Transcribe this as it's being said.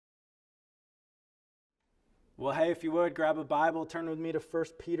Well, hey, if you would, grab a Bible, turn with me to 1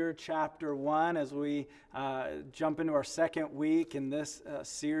 Peter chapter 1 as we jump into our second week in this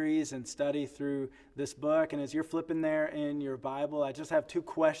series and study through this book. And as you're flipping there in your Bible, I just have two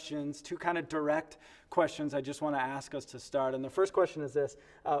questions, two kind of direct questions I just want to ask us to start. And the first question is this: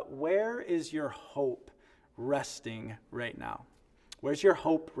 where is your hope resting right now? Where's your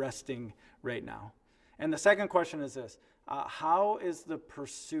hope resting right now? And the second question is this: how is the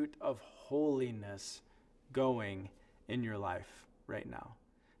pursuit of holiness going in your life right now?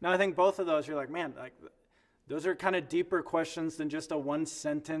 Now, I think both of those, you're like, man, those are kind of deeper questions than just a one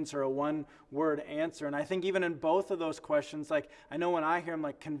sentence or a one word answer. And I think even in both of those questions, I know when I hear them,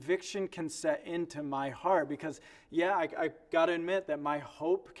 conviction can set into my heart because, I got to admit that my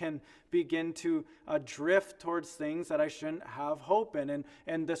hope can begin to drift towards things that I shouldn't have hope in.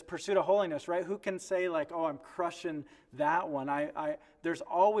 And this pursuit of holiness, right? Who can say I'm crushing that one? There's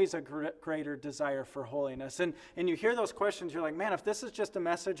always a greater desire for holiness. And you hear those questions, you're like, man, if this is just a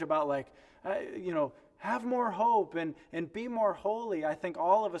message about have more hope and be more holy, I think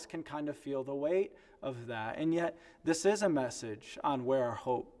all of us can kind of feel the weight of that. And yet, this is a message on where our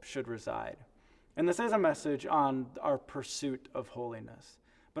hope should reside. And this is a message on our pursuit of holiness.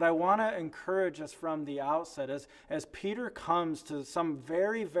 But I want to encourage us from the outset as Peter comes to some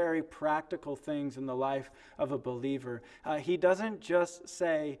very, very practical things in the life of a believer. He doesn't just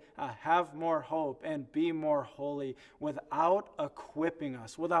say, have more hope and be more holy without equipping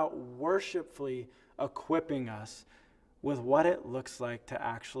us, without worshipfully equipping us with what it looks like to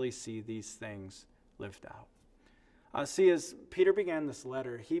actually see these things lived out. As Peter began this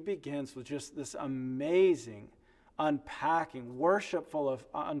letter, he begins with just this amazing unpacking, worshipful of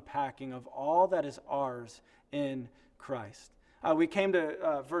unpacking of all that is ours in Christ. We came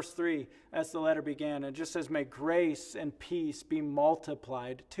to verse 3 as the letter began, and it just says, may grace and peace be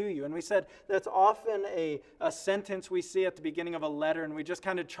multiplied to you. And we said that's often a sentence we see at the beginning of a letter, and we just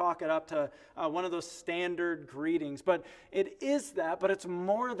kind of chalk it up to one of those standard greetings. But it is that, but it's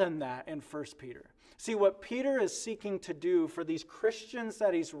more than that in 1 Peter. See, what Peter is seeking to do for these Christians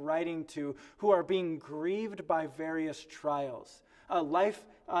that he's writing to who are being grieved by various trials. Life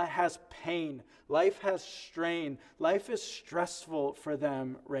has pain. Life has strain. Life is stressful for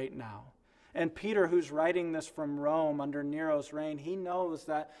them right now. And Peter, who's writing this from Rome under Nero's reign, he knows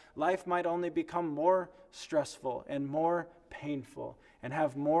that life might only become more stressful and more painful and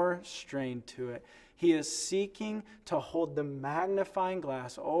have more strain to it. He is seeking to hold the magnifying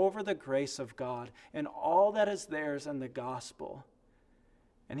glass over the grace of God and all that is theirs in the gospel.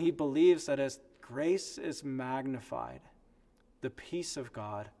 And he believes that as grace is magnified, the peace of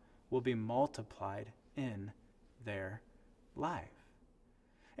God will be multiplied in their life.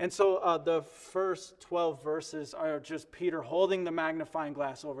 And so the first 12 verses are just Peter holding the magnifying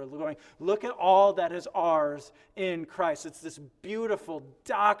glass over, going, look at all that is ours in Christ. It's this beautiful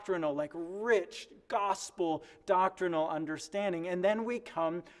doctrinal, rich gospel doctrinal understanding. And then we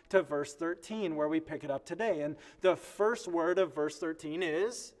come to verse 13 where we pick it up today. And the first word of verse 13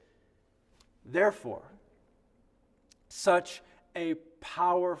 is, therefore. Such a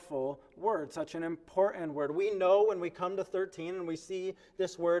powerful word, such an important word. We know when we come to 13 and we see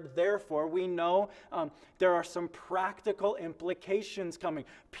this word, therefore, we know there are some practical implications coming.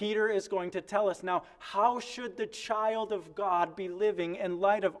 Peter is going to tell us now, how should the child of God be living in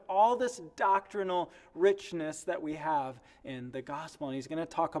light of all this doctrinal richness that we have in the gospel? And he's going to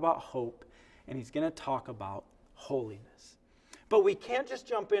talk about hope, and he's going to talk about holiness. But we can't just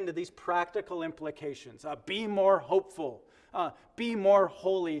jump into these practical implications. Be more hopeful. Be more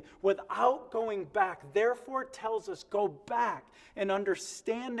holy without going back. Therefore tells us go back and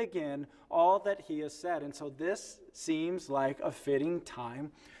understand again all that he has said. And so this seems like a fitting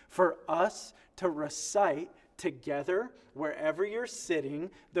time for us to recite together, wherever you're sitting,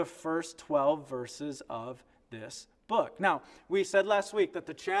 the first 12 verses of this book. Now, we said last week that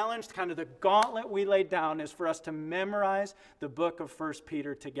the challenge, kind of the gauntlet we laid down, is for us to memorize the book of 1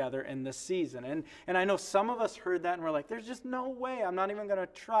 Peter together in this season. And I know some of us heard that and we're like, there's just no way, I'm not even going to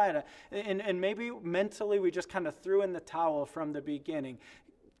try to. And maybe mentally we just kind of threw in the towel from the beginning.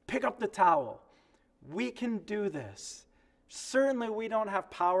 Pick up the towel. We can do this. Certainly we don't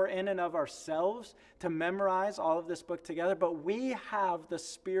have power in and of ourselves to memorize all of this book together, but we have the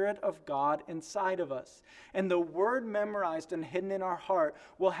Spirit of God inside of us. And the word memorized and hidden in our heart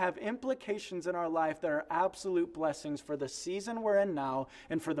will have implications in our life that are absolute blessings for the season we're in now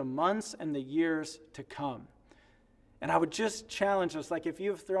and for the months and the years to come. And I would just challenge us, if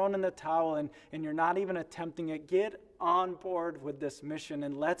you've thrown in the towel and you're not even attempting it, get on board with this mission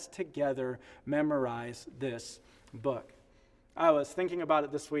and let's together memorize this book. I was thinking about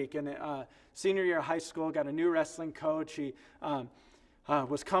it this week, and senior year of high school, got a new wrestling coach. He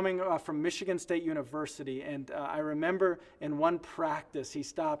was coming from Michigan State University, and I remember in one practice, he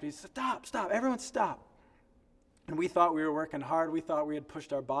stopped. He said, stop, everyone stop. And we thought we were working hard. We thought we had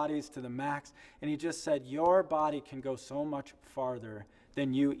pushed our bodies to the max. And he just said, your body can go so much farther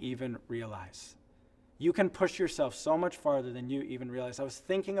than you even realize. You can push yourself so much farther than you even realize. I was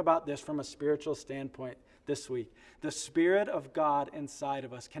thinking about this from a spiritual standpoint this week. The Spirit of God inside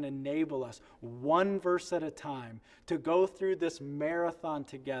of us can enable us, one verse at a time, to go through this marathon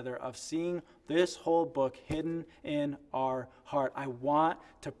together of seeing this whole book hidden in our heart. I want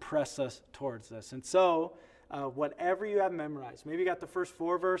to press us towards this. And so, whatever you have memorized, maybe you got the first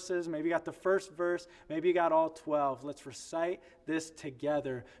 4 verses, maybe you got the first verse, maybe you got all 12. Let's recite this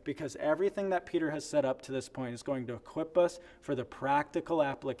together, because everything that Peter has set up to this point is going to equip us for the practical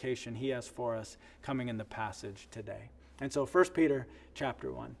application he has for us coming in the passage today. And so 1 Peter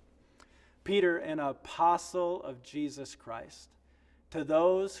chapter 1. Peter, an apostle of Jesus Christ, to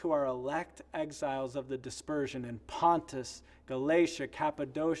those who are elect exiles of the dispersion in Pontus, Galatia,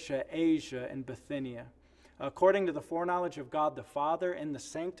 Cappadocia, Asia, and Bithynia, according to the foreknowledge of God the Father and the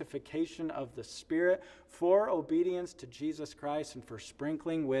sanctification of the Spirit, for obedience to Jesus Christ and for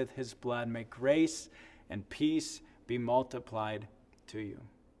sprinkling with his blood, may grace and peace be multiplied to you.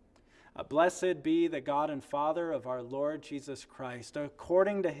 Blessed be the God and Father of our Lord Jesus Christ.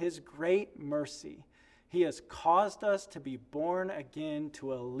 According to his great mercy, he has caused us to be born again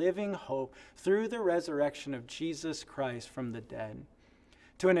to a living hope through the resurrection of Jesus Christ from the dead,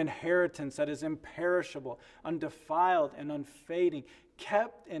 to an inheritance that is imperishable, undefiled, and unfading,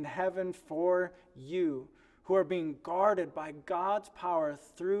 kept in heaven for you, who are being guarded by God's power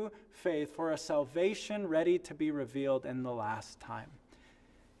through faith for a salvation ready to be revealed in the last time.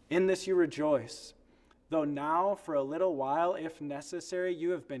 In this you rejoice, though now for a little while, if necessary,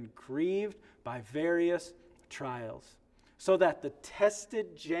 you have been grieved by various trials, so that the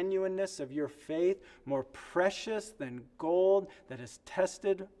tested genuineness of your faith, more precious than gold that is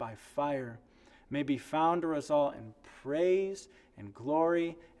tested by fire, may be found to result in praise and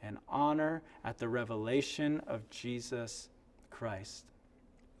glory and honor at the revelation of Jesus Christ.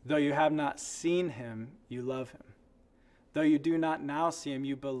 Though you have not seen him, you love him. Though you do not now see him,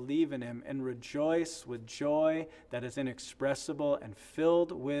 you believe in him and rejoice with joy that is inexpressible and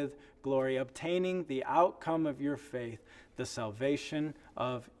filled with glory, obtaining the outcome of your faith, the salvation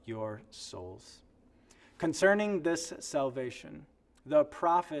of your souls. Concerning this salvation, the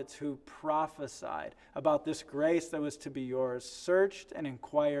prophets who prophesied about this grace that was to be yours searched and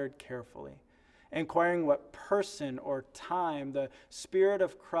inquired carefully, inquiring what person or time the Spirit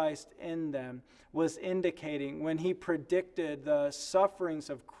of Christ in them was indicating when he predicted the sufferings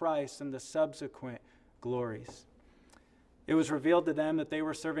of Christ and the subsequent glories. It was revealed to them that they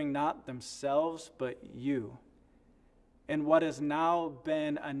were serving not themselves, but you, and what has now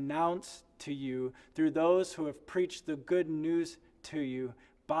been announced to you through those who have preached the good news to you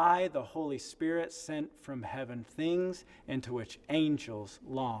by the Holy Spirit sent from heaven, things into which angels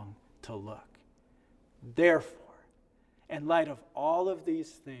long to look. Therefore, in light of all of these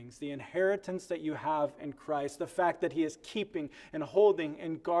things, the inheritance that you have in Christ, the fact that he is keeping and holding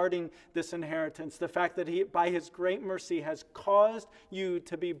and guarding this inheritance, the fact that he, by his great mercy, has caused you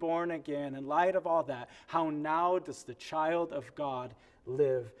to be born again, in light of all that, how now does the child of God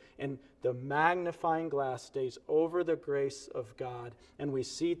live? And the magnifying glass stays over the grace of God, and we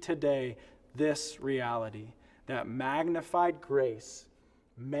see today this reality, that magnified grace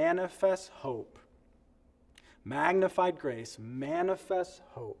manifests hope. Magnified grace manifests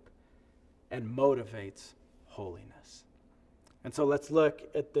hope and motivates holiness. And so let's look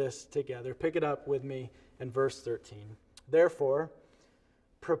at this together. Pick it up with me in verse 13. Therefore,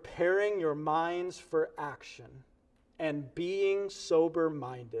 preparing your minds for action and being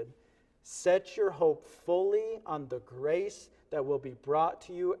sober-minded, set your hope fully on the grace that will be brought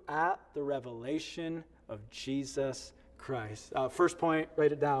to you at the revelation of Jesus Christ. First point,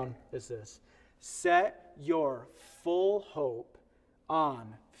 write it down, is this. Set your full hope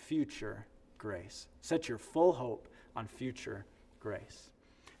on future grace. Set your full hope on future grace.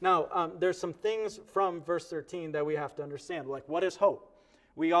 Now, there's some things from verse 13 that we have to understand. Like, what is hope?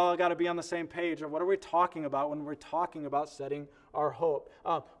 We all got to be on the same page. Or what are we talking about when we're talking about setting our hope?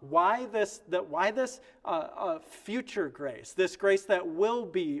 Why this future grace, this grace that will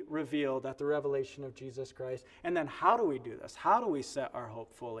be revealed at the revelation of Jesus Christ? And then how do we do this? How do we set our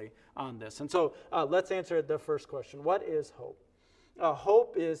hope fully on this? And so let's answer the first question. What is hope?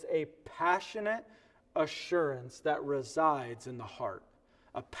 Hope is a passionate assurance that resides in the heart.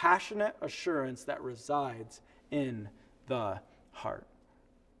 A passionate assurance that resides in the heart.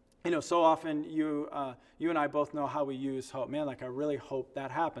 So often you and I both know how we use hope. Man, like I really hope that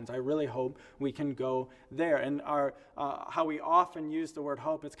happens. I really hope we can go there. And how we often use the word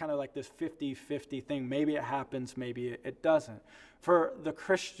hope, it's kind of like this 50-50 thing. Maybe it happens, maybe it doesn't. For the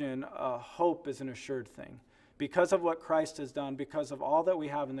Christian, hope is an assured thing. Because of what Christ has done, because of all that we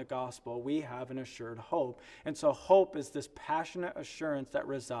have in the gospel, we have an assured hope. And so hope is this passionate assurance that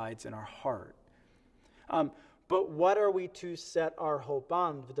resides in our heart. But what are we to set our hope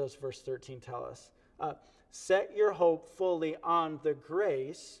on, does verse 13 tell us? Set your hope fully on the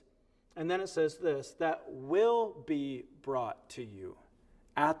grace, and then it says this, that will be brought to you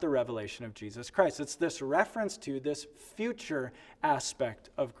at the revelation of Jesus Christ. It's this reference to this future aspect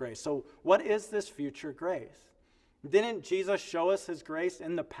of grace. So what is this future grace? Didn't Jesus show us his grace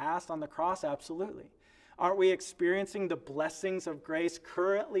in the past on the cross? Absolutely. Aren't we experiencing the blessings of grace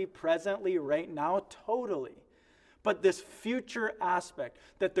currently, presently, right now? Totally. But this future aspect,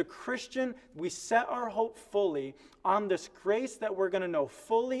 that the Christian, we set our hope fully on this grace that we're going to know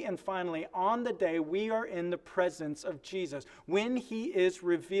fully and finally on the day we are in the presence of Jesus. When he is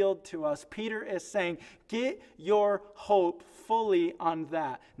revealed to us, Peter is saying, get your hope fully on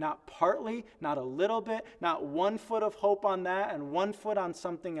that. Not partly, not a little bit, not 1 foot of hope on that and 1 foot on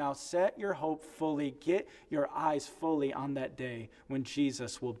something else. Set your hope fully. Get your eyes fully on that day when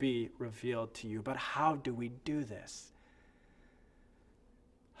Jesus will be revealed to you. But how do we do this?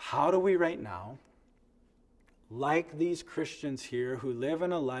 How do we right now, like these Christians here who live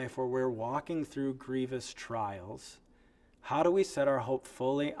in a life where we're walking through grievous trials, how do we set our hope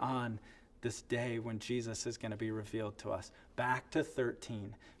fully on this day when Jesus is going to be revealed to us? Back to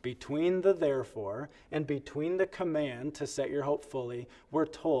 13. Between the therefore and between the command to set your hope fully, we're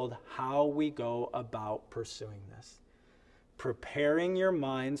told how we go about pursuing this. Preparing your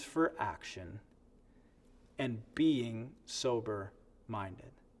minds for action and being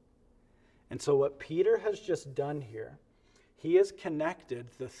sober-minded. And so what Peter has just done here, he has connected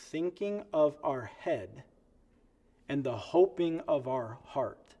the thinking of our head and the hoping of our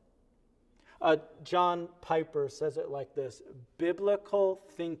heart. John Piper says it like this: biblical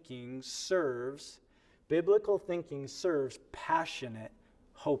thinking serves passionate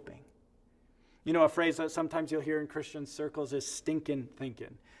hoping. A phrase that sometimes you'll hear in Christian circles is stinking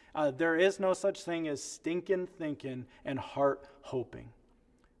thinking. There is no such thing as stinking thinking and heart hoping.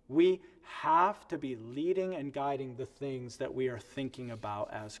 We have to be leading and guiding the things that we are thinking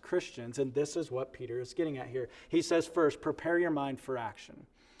about as Christians, and this is what Peter is getting at here. He says, first, prepare your mind for action.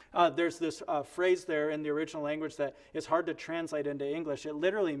 There's this phrase there in the original language that is hard to translate into English. It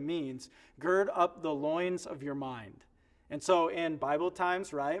literally means gird up the loins of your mind. And so in Bible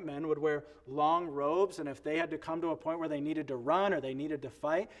times, right, men would wear long robes, and if they had to come to a point where they needed to run or they needed to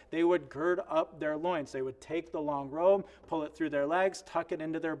fight, they would gird up their loins. They would take the long robe, pull it through their legs, tuck it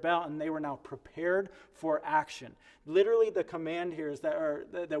into their belt, and they were now prepared for action. Literally, the command here is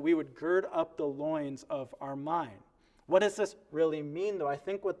that we would gird up the loins of our mind. What does this really mean, though? I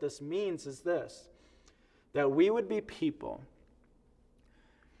think what this means is this, that we would be people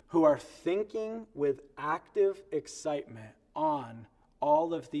who are thinking with active excitement on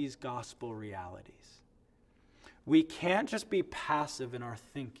all of these gospel realities. We can't just be passive in our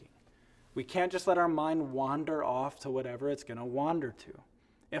thinking. We can't just let our mind wander off to whatever it's going to wander to.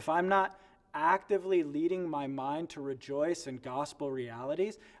 If I'm not actively leading my mind to rejoice in gospel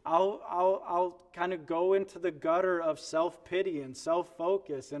realities, I'll kind of go into the gutter of self-pity and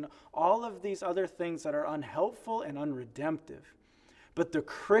self-focus and all of these other things that are unhelpful and unredemptive. But the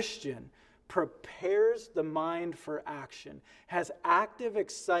Christian prepares the mind for action, has active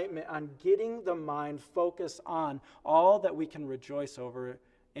excitement on getting the mind focused on all that we can rejoice over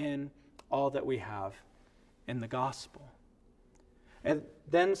in all that we have in the gospel. And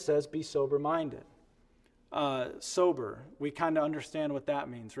then says, be sober-minded. Sober, we kind of understand what that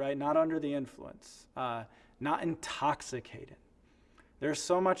means, right? Not under the influence, not intoxicated. There's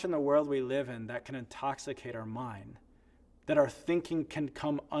so much in the world we live in that can intoxicate our mind, that our thinking can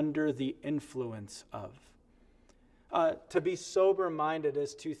come under the influence of. To be sober-minded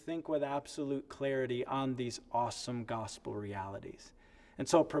is to think with absolute clarity on these awesome gospel realities. And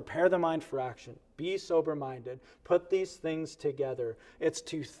so prepare the mind for action. Be sober-minded. Put these things together. It's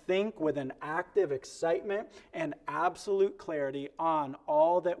to think with an active excitement and absolute clarity on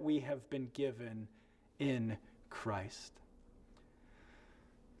all that we have been given in Christ.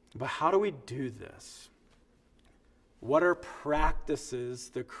 But how do we do this? What are practices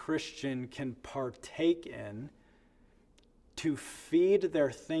the Christian can partake in to feed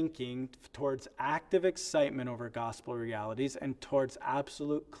their thinking towards active excitement over gospel realities and towards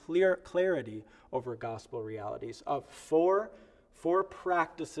absolute clarity over gospel realities? Of 4 4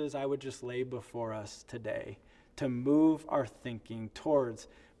 practices I would just lay before us today to move our thinking towards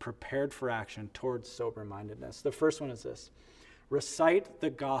prepared for action, towards sober-mindedness. The first one is this: recite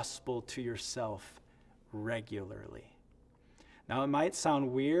the gospel to yourself regularly. Now, it might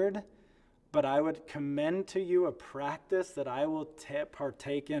sound weird, but I would commend to you a practice that I will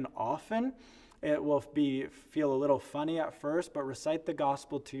partake in often. It will feel a little funny at first, but recite the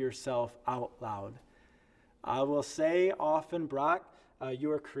gospel to yourself out loud. I will say often, Brock, you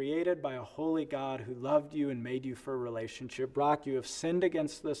are created by a holy God who loved you and made you for a relationship. Brock, you have sinned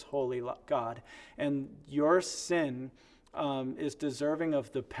against this holy God, and your sin is deserving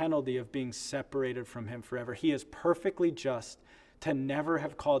of the penalty of being separated from him forever. He is perfectly just to never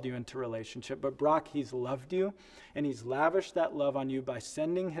have called you into relationship. But Brock, he's loved you, and he's lavished that love on you by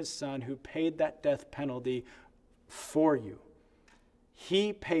sending his son who paid that death penalty for you.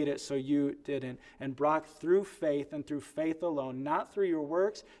 He paid it so you didn't. And Brock, through faith and through faith alone, not through your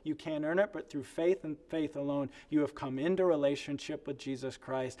works, you can't earn it, but through faith and faith alone, you have come into relationship with Jesus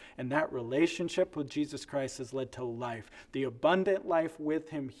Christ. And that relationship with Jesus Christ has led to life, the abundant life with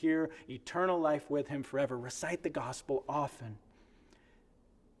him here, eternal life with him forever. Recite the gospel often.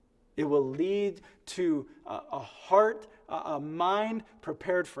 It will lead to a heart, a mind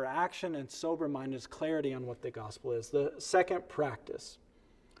prepared for action, and sober-minded clarity on what the gospel is. The second practice: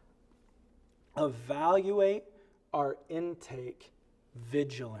 evaluate our intake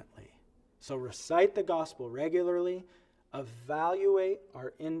vigilantly. So recite the gospel regularly, evaluate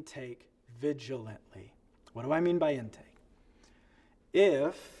our intake vigilantly. What do I mean by intake?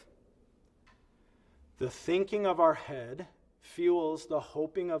 If the thinking of our head fuels the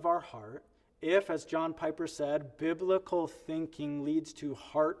hoping of our heart, if, as John Piper said, biblical thinking leads to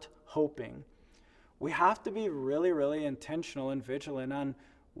heart hoping, we have to be really, really intentional and vigilant on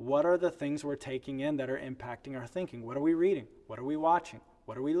what are the things we're taking in that are impacting our thinking. What are we reading? What are we watching?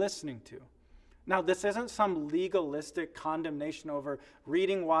 What are we listening to? Now, this isn't some legalistic condemnation over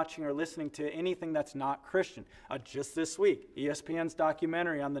reading, watching, or listening to anything that's not Christian. Just this week, ESPN's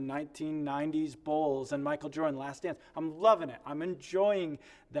documentary on the 1990s Bulls and Michael Jordan, Last Dance. I'm loving it. I'm enjoying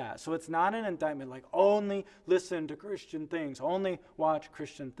that. So it's not an indictment like only listen to Christian things, only watch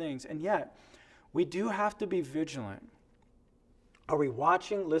Christian things. And yet, we do have to be vigilant. Are we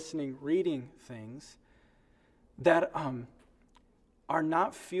watching, listening, reading things that are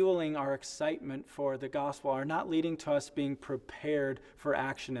not fueling our excitement for the gospel, are not leading to us being prepared for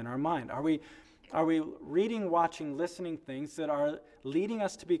action in our mind? Are we reading, watching, listening things that are leading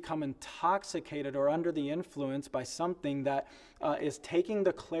us to become intoxicated or under the influence by something that is taking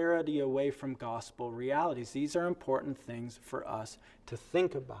the clarity away from gospel realities? These are important things for us to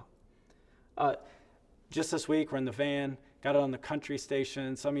think about. Just this week, we're in the van, got it on the country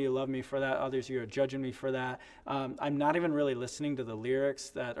station. Some of you love me for that. Others of you are judging me for that. I'm not even really listening to the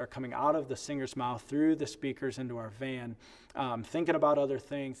lyrics that are coming out of the singer's mouth through the speakers into our van, thinking about other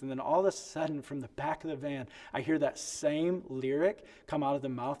things. And then all of a sudden, from the back of the van, I hear that same lyric come out of the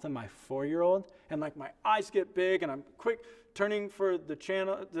mouth of my 4-year-old. And like my eyes get big, and I'm quick turning for the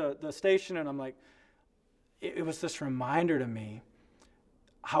channel, the station, and I'm like, it was this reminder to me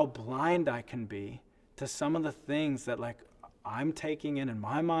how blind I can be to some of the things that like I'm taking in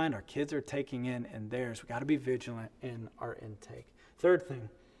my mind, our kids are taking in theirs. We got to be vigilant in our intake. Third thing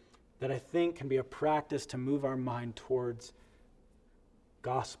that I think can be a practice to move our mind towards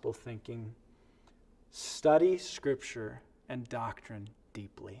gospel thinking: study Scripture and doctrine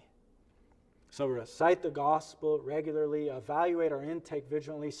deeply. So recite the gospel regularly, evaluate our intake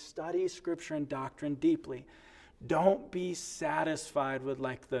vigilantly, study Scripture and doctrine deeply. Don't be satisfied with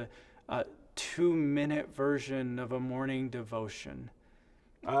like the 2-minute version of a morning devotion.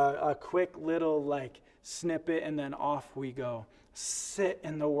 A quick little like snippet and then off we go. Sit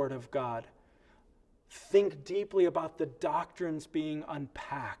in the Word of God. Think deeply about the doctrines being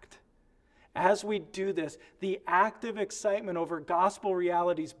unpacked. As we do this, the active excitement over gospel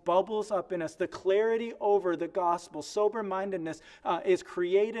realities bubbles up in us. The clarity over the gospel, sober-mindedness is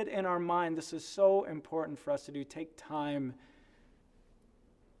created in our mind. This is so important for us to do. Take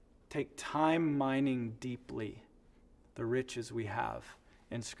time mining deeply the riches we have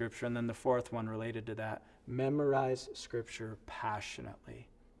in Scripture. And then the fourth one related to that: memorize Scripture passionately.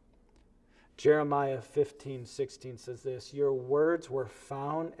 Jeremiah 15:16 says this: "Your words were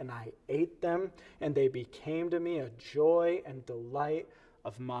found, and I ate them, and they became to me a joy and delight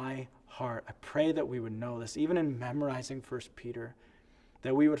of my heart." I pray that we would know this, even in memorizing 1 Peter,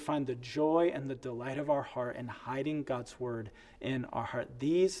 that we would find the joy and the delight of our heart in hiding God's word in our heart.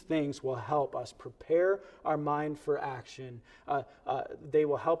 These things will help us prepare our mind for action. They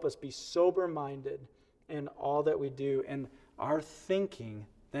will help us be sober-minded in all that we do. And our thinking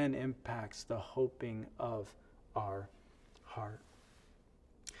then impacts the hoping of our heart.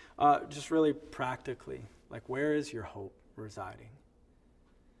 Just really practically, like, where is your hope residing?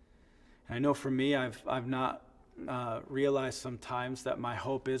 And I know for me, I've not realized sometimes that my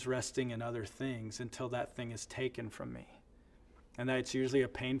hope is resting in other things until that thing is taken from me. And that it's usually a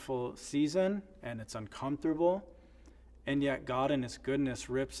painful season and it's uncomfortable. And yet God in his goodness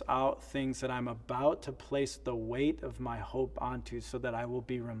rips out things that I'm about to place the weight of my hope onto, so that I will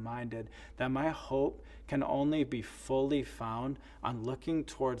be reminded that my hope can only be fully found on looking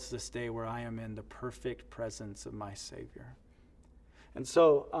towards this day where I am in the perfect presence of my Savior. And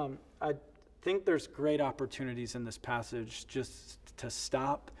so I think there's great opportunities in this passage just to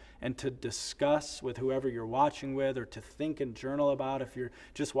stop and to discuss with whoever you're watching with, or to think and journal about if you're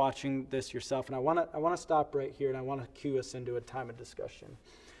just watching this yourself. And I want to stop right here, and I want to cue us into a time of discussion.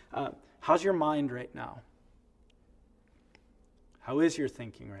 How's your mind right now? How is your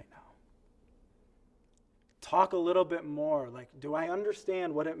thinking right now? Talk a little bit more. Like, do I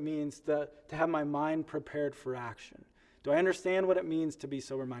understand what it means to have my mind prepared for action? Do I understand what it means to be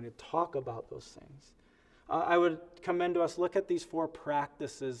sober-minded? Talk about those things. I would commend to us, look at these 4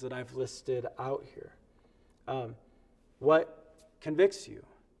 practices that I've listed out here. What convicts you?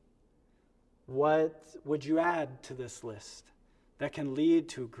 What would you add to this list that can lead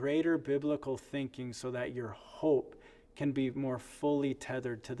to greater biblical thinking so that your hope can be more fully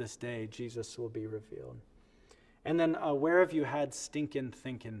tethered to this day Jesus will be revealed? And then where have you had stinking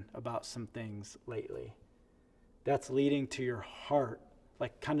thinking about some things lately that's leading to your heart,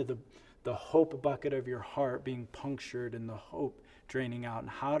 like kind of the hope bucket of your heart being punctured and the hope draining out? And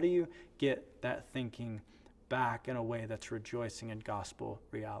how do you get that thinking back in a way that's rejoicing in gospel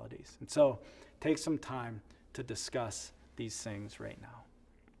realities? And so take some time to discuss these things right now.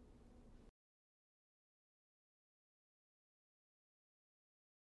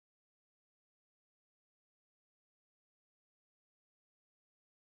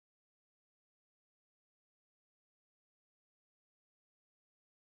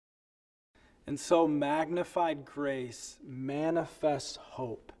 And so magnified grace manifests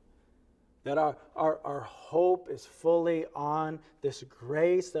hope. That our hope is fully on this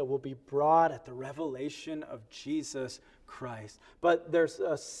grace that will be brought at the revelation of Jesus Christ. But there's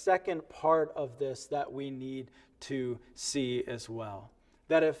a second part of this that we need to see as well.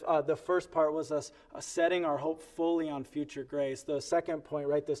 That if the first part was us setting our hope fully on future grace, the second point,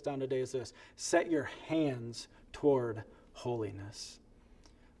 write this down today, is this: set your hands toward holiness.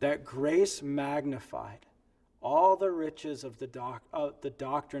 That grace magnified, all the riches of the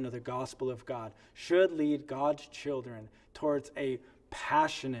doctrine of the gospel of God should lead God's children towards a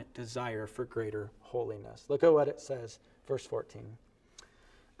passionate desire for greater holiness. Look at what it says, verse 14.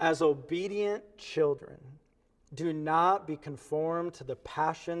 As obedient children, do not be conformed to the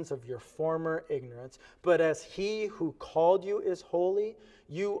passions of your former ignorance, but as he who called you is holy,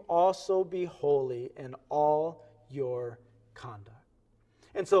 you also be holy in all your conduct.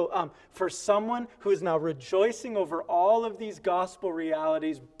 And so for someone who is now rejoicing over all of these gospel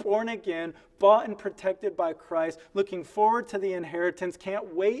realities, born again, bought and protected by Christ, looking forward to the inheritance,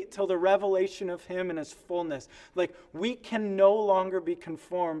 can't wait till the revelation of him in his fullness. Like, we can no longer be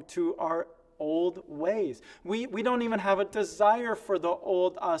conformed to our old ways. We don't even have a desire for the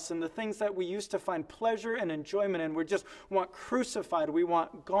old us and the things that we used to find pleasure and enjoyment in. We just want crucified. We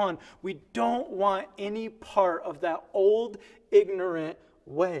want gone. We don't want any part of that old, ignorant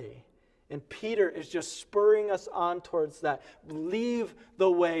way. And Peter is just spurring us on towards that. Leave the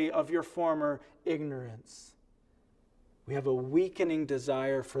way of your former ignorance. We have a weakening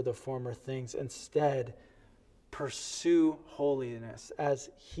desire for the former things. Instead, pursue holiness.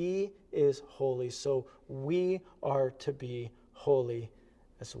 As he is holy, so we are to be holy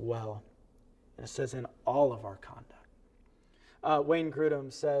as well. And it says in all of our conduct. Wayne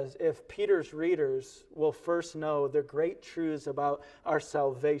Grudem says, if Peter's readers will first know the great truths about our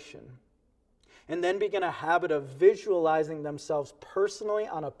salvation, and then begin a habit of visualizing themselves personally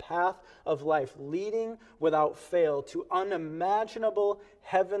on a path of life leading without fail to unimaginable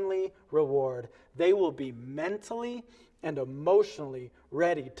heavenly reward, they will be mentally and emotionally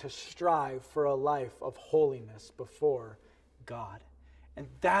ready to strive for a life of holiness before God. And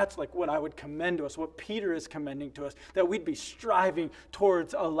that's like what I would commend to us, what Peter is commending to us, that we'd be striving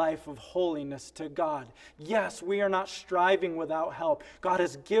towards a life of holiness to God. Yes, we are not striving without help. God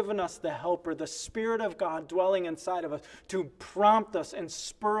has given us the helper, the Spirit of God dwelling inside of us to prompt us and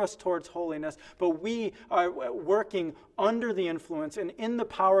spur us towards holiness. But we are working under the influence and in the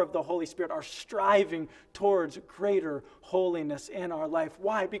power of the Holy Spirit, are striving towards greater holiness in our life.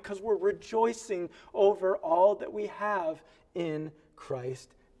 Why? Because we're rejoicing over all that we have in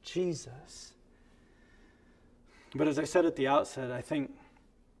Christ Jesus. But as I said at the outset, I think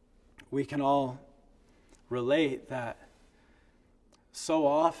we can all relate that so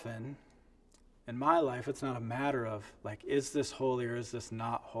often in my life, it's not a matter of like, is this holy or is this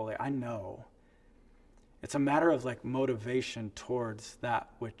not holy? I know. It's a matter of like motivation towards that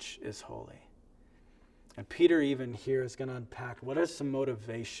which is holy. And Peter even here is going to unpack what is some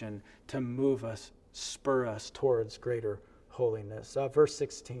motivation to move us, spur us towards greater holiness. Verse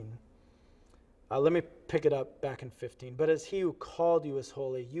 16. Let me pick it up back in 15. But as he who called you is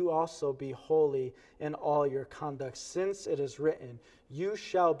holy, you also be holy in all your conduct, since it is written, you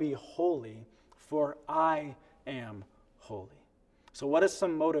shall be holy, for I am holy. So what is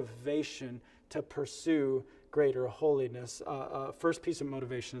some motivation to pursue greater holiness? First piece of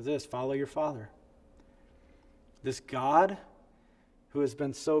motivation is this: follow your Father. This God who has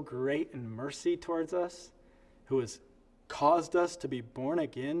been so great in mercy towards us, who has caused us to be born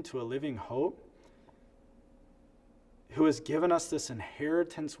again to a living hope, who has given us this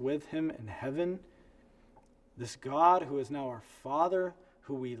inheritance with him in heaven, this God who is now our Father,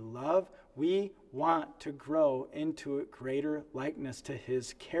 who we love, we want to grow into a greater likeness to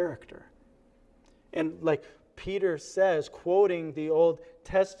his character. And like Peter says, quoting the Old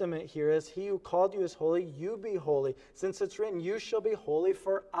Testament here, as he who called you is holy, you be holy. Since it's written, you shall be holy,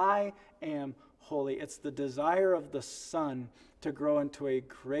 for I am holy. It's the desire of the Son to grow into a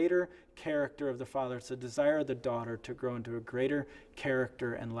greater character of the Father. It's the desire of the daughter to grow into a greater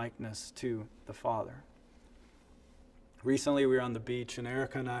character and likeness to the Father. Recently we were on the beach, and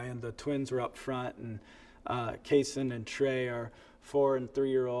Erica and I and the twins were up front, and Kason and Trey, our 4- and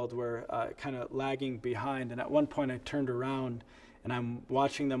 3-year-old, were kind of lagging behind. And at one point I turned around and I'm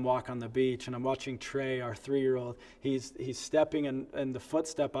watching them walk on the beach, and I'm watching Trey, our 3-year-old. He's stepping in the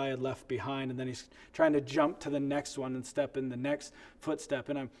footstep I had left behind, and then he's trying to jump to the next one and step in the next footstep.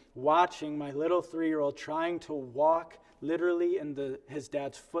 And I'm watching my little 3-year-old trying to walk literally in his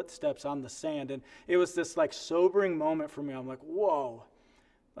dad's footsteps on the sand. And it was this like sobering moment for me. I'm like, whoa,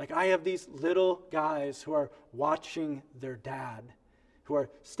 like I have these little guys who are watching their dad, who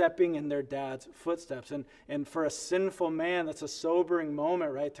are stepping in their dad's footsteps. And for a sinful man, that's a sobering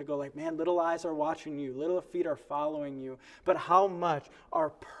moment, right? To go like, man, little eyes are watching you, little feet are following you. But how much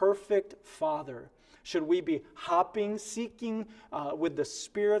our perfect Father should we be hopping, seeking with the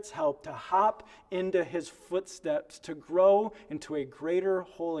Spirit's help to hop into his footsteps, to grow into a greater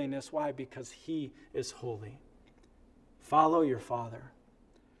holiness? Why? Because he is holy. Follow your Father.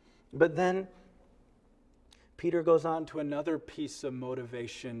 But then Peter goes on to another piece of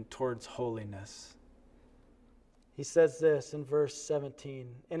motivation towards holiness. He says this in verse 17,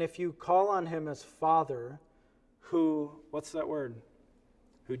 and if you call on him as Father, who, what's that word?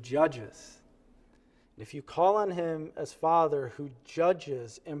 Who judges. If you call on him as Father who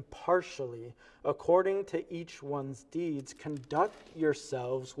judges impartially according to each one's deeds, conduct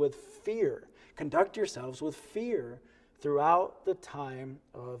yourselves with fear. Conduct yourselves with fear throughout the time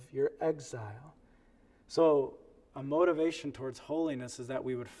of your exile. So a motivation towards holiness is that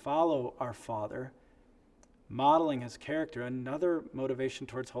we would follow our Father, modeling his character. Another motivation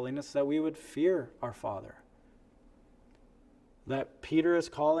towards holiness is that we would fear our Father. That Peter is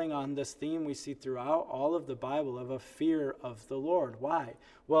calling on this theme we see throughout all of the Bible of a fear of the Lord. Why?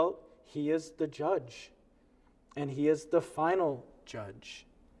 Well, he is the judge, and he is the final judge.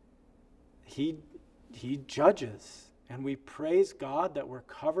 He judges, and we praise God that we're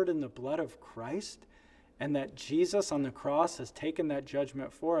covered in the blood of Christ, and that Jesus on the cross has taken that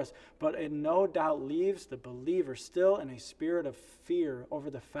judgment for us. But it no doubt leaves the believer still in a spirit of fear over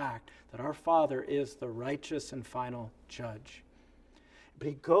the fact that our Father is the righteous and final judge. But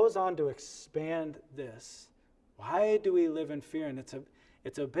he goes on to expand this. Why do we live in fear? And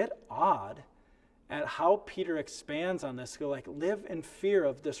it's a bit odd at how Peter expands on this. Go like, live in fear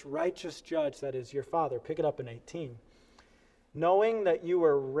of this righteous judge that is your Father. Pick it up in 18. Knowing that you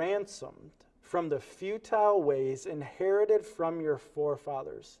were ransomed from the futile ways inherited from your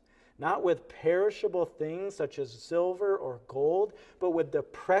forefathers, not with perishable things such as silver or gold, but with the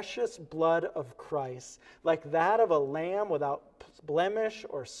precious blood of Christ, like that of a lamb without blemish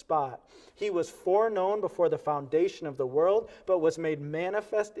or spot. He was foreknown before the foundation of the world, but was made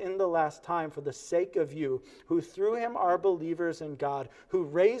manifest in the last time for the sake of you, who through him are believers in God, who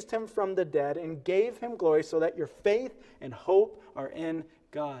raised him from the dead and gave him glory, so that your faith and hope are in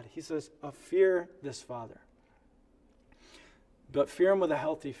God. He says, fear this Father. But fear him with a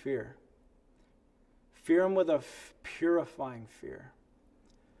healthy fear. Fear him with a purifying fear.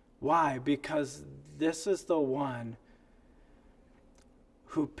 Why? Because this is the one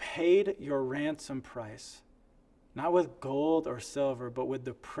who paid your ransom price not with gold or silver, but with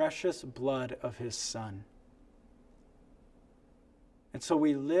the precious blood of his Son. And so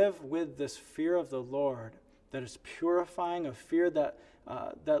we live with this fear of the Lord that is purifying, a fear that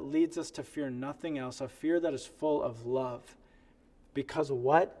leads us to fear nothing else, a fear that is full of love, because of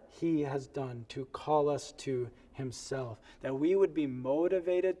what he has done to call us to himself, that we would be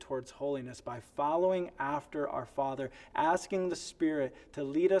motivated towards holiness by following after our Father, asking the Spirit to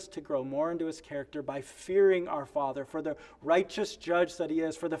lead us to grow more into his character by fearing our Father for the righteous judge that he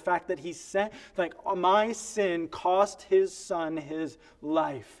is, for the fact that he sent, like, my sin cost his Son his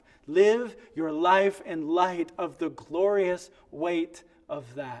life. Live your life in light of the glorious weight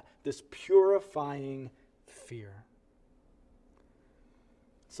of that, this purifying fear.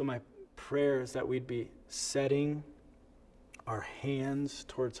 So my prayer is that we'd be setting our hands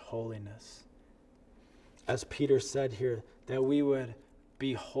towards holiness. As Peter said here, that we would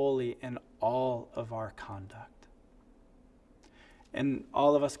be holy in all of our conduct. And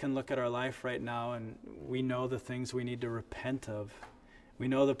all of us can look at our life right now and we know the things we need to repent of. We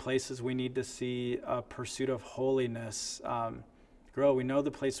know the places we need to see a pursuit of holiness grow. We know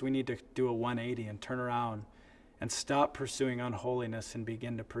the place we need to do a 180 and turn around and stop pursuing unholiness and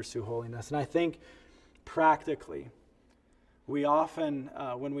begin to pursue holiness. And I think practically, we often,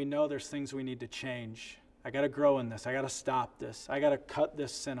 when we know there's things we need to change, I got to grow in this, I got to stop this, I got to cut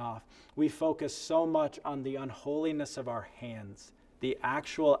this sin off, we focus so much on the unholiness of our hands, the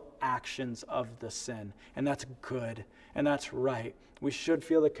actual actions of the sin. And that's good, and that's right. We should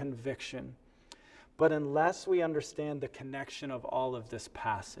feel the conviction. But unless we understand the connection of all of this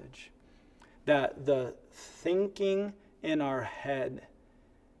passage, that the thinking in our head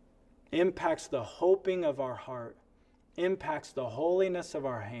impacts the hoping of our heart, impacts the holiness of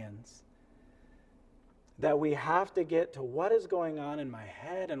our hands, that we have to get to what is going on in my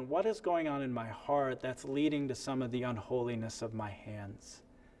head and what is going on in my heart that's leading to some of the unholiness of my hands.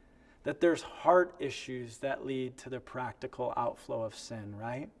 That there's heart issues that lead to the practical outflow of sin,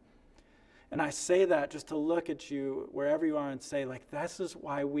 right? And I say that just to look at you wherever you are and say, like, this is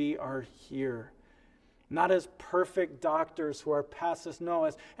why we are here. Not as perfect doctors who are past this, no,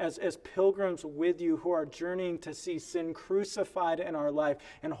 as pilgrims with you who are journeying to see sin crucified in our life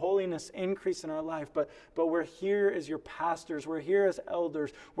and holiness increase in our life. But we're here as your pastors, we're here as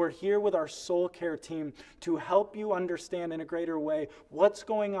elders, we're here with our soul care team to help you understand in a greater way what's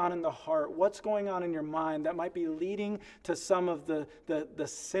going on in the heart, what's going on in your mind that might be leading to some of the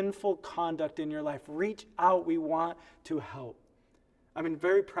sinful conduct in your life. Reach out, we want to help. I mean,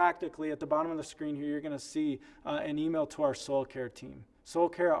 very practically, at the bottom of the screen here, you're going to see an email to our soul care team,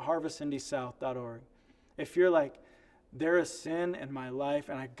 soulcare@harvestindy.south.org. If you're like, there is sin in my life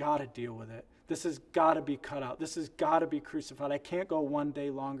and I got to deal with it. This has got to be cut out. This has got to be crucified. I can't go one day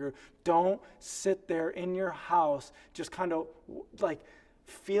longer. Don't sit there in your house just kind of like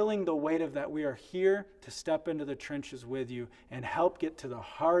feeling the weight of that. We are here to step into the trenches with you and help get to the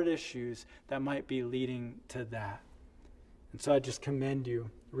hard issues that might be leading to that. And so I just commend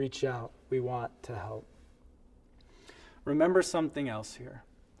you. Reach out. We want to help. Remember something else here.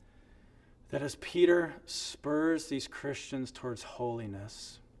 That as Peter spurs these Christians towards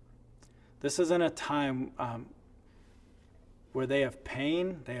holiness, this isn't a time where they have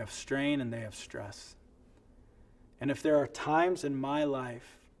pain, they have strain, and they have stress. And if there are times in my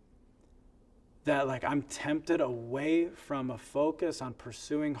life that like I'm tempted away from a focus on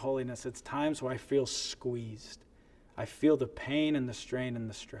pursuing holiness, it's times where I feel squeezed. I feel the pain and the strain and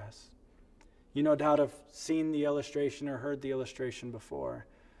the stress. You no doubt have seen the illustration or heard the illustration before,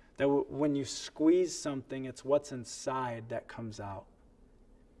 that when you squeeze something, it's what's inside that comes out.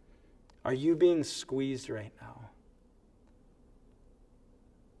 Are you being squeezed right now?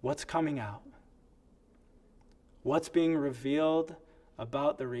 What's coming out? What's being revealed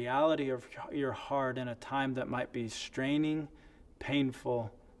about the reality of your heart in a time that might be straining,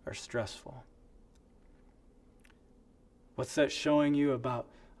 painful, or stressful? What's that showing you about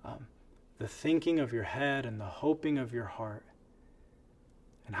the thinking of your head and the hoping of your heart?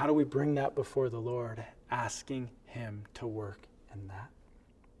 And how do we bring that before the Lord, asking Him to work in that?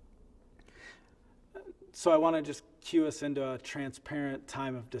 So I want to just cue us into a transparent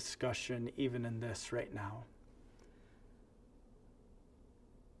time of discussion, even in this right now.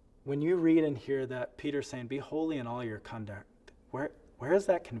 When you read and hear that Peter's saying, be holy in all your conduct, where is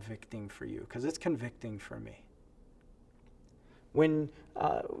that convicting for you? Because it's convicting for me. When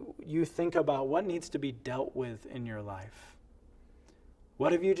you think about what needs to be dealt with in your life,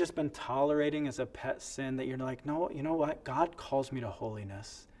 what have you just been tolerating as a pet sin that you're like, no, you know what? God calls me to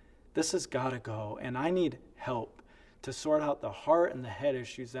holiness. This has got to go, and I need help to sort out the heart and the head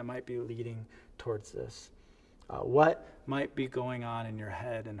issues that might be leading towards this. what might be going on in your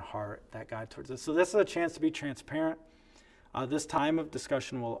head and heart that guide towards this. So this is a chance to be transparent. This time of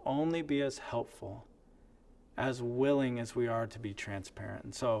discussion will only be as helpful, as willing as we are to be transparent.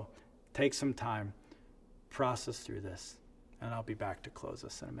 And so take some time, process through this, and I'll be back to close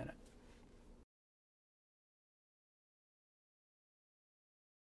this in a minute.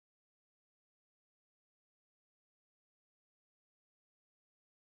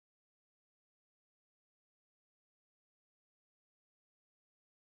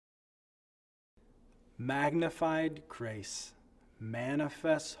 Magnified grace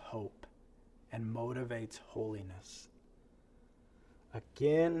manifests hope and motivates holiness.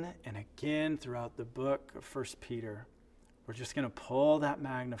 Again and again throughout the book of 1 Peter, we're just going to pull that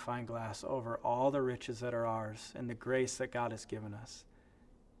magnifying glass over all the riches that are ours and the grace that God has given us.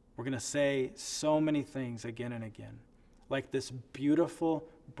 We're going to say so many things again and again, like this beautiful,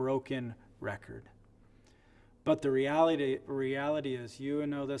 broken record. But the reality is, you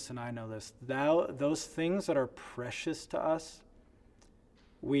know this and I know this, those things that are precious to us,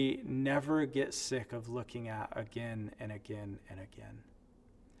 we never get sick of looking at again and again and again.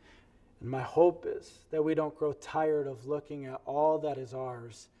 And my hope is that we don't grow tired of looking at all that is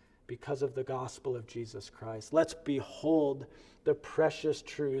ours because of the gospel of Jesus Christ. Let's behold the precious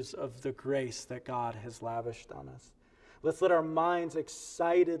truths of the grace that God has lavished on us. Let's let our minds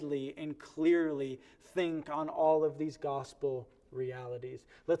excitedly and clearly think on all of these gospel realities.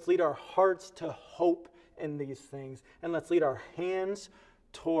 Let's lead our hearts to hope in these things, and let's lead our hands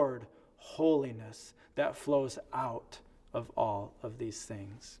toward holiness that flows out of all of these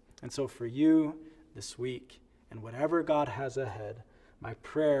things. And so for you this week and whatever God has ahead, my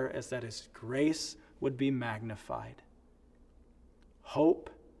prayer is that His grace would be magnified, hope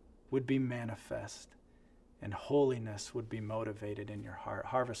would be manifest, and holiness would be motivated in your heart.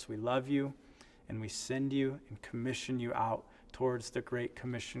 Harvest, we love you, and we send you and commission you out towards the great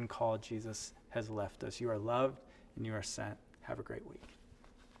commission call Jesus has left us. You are loved and you are sent. Have a great week.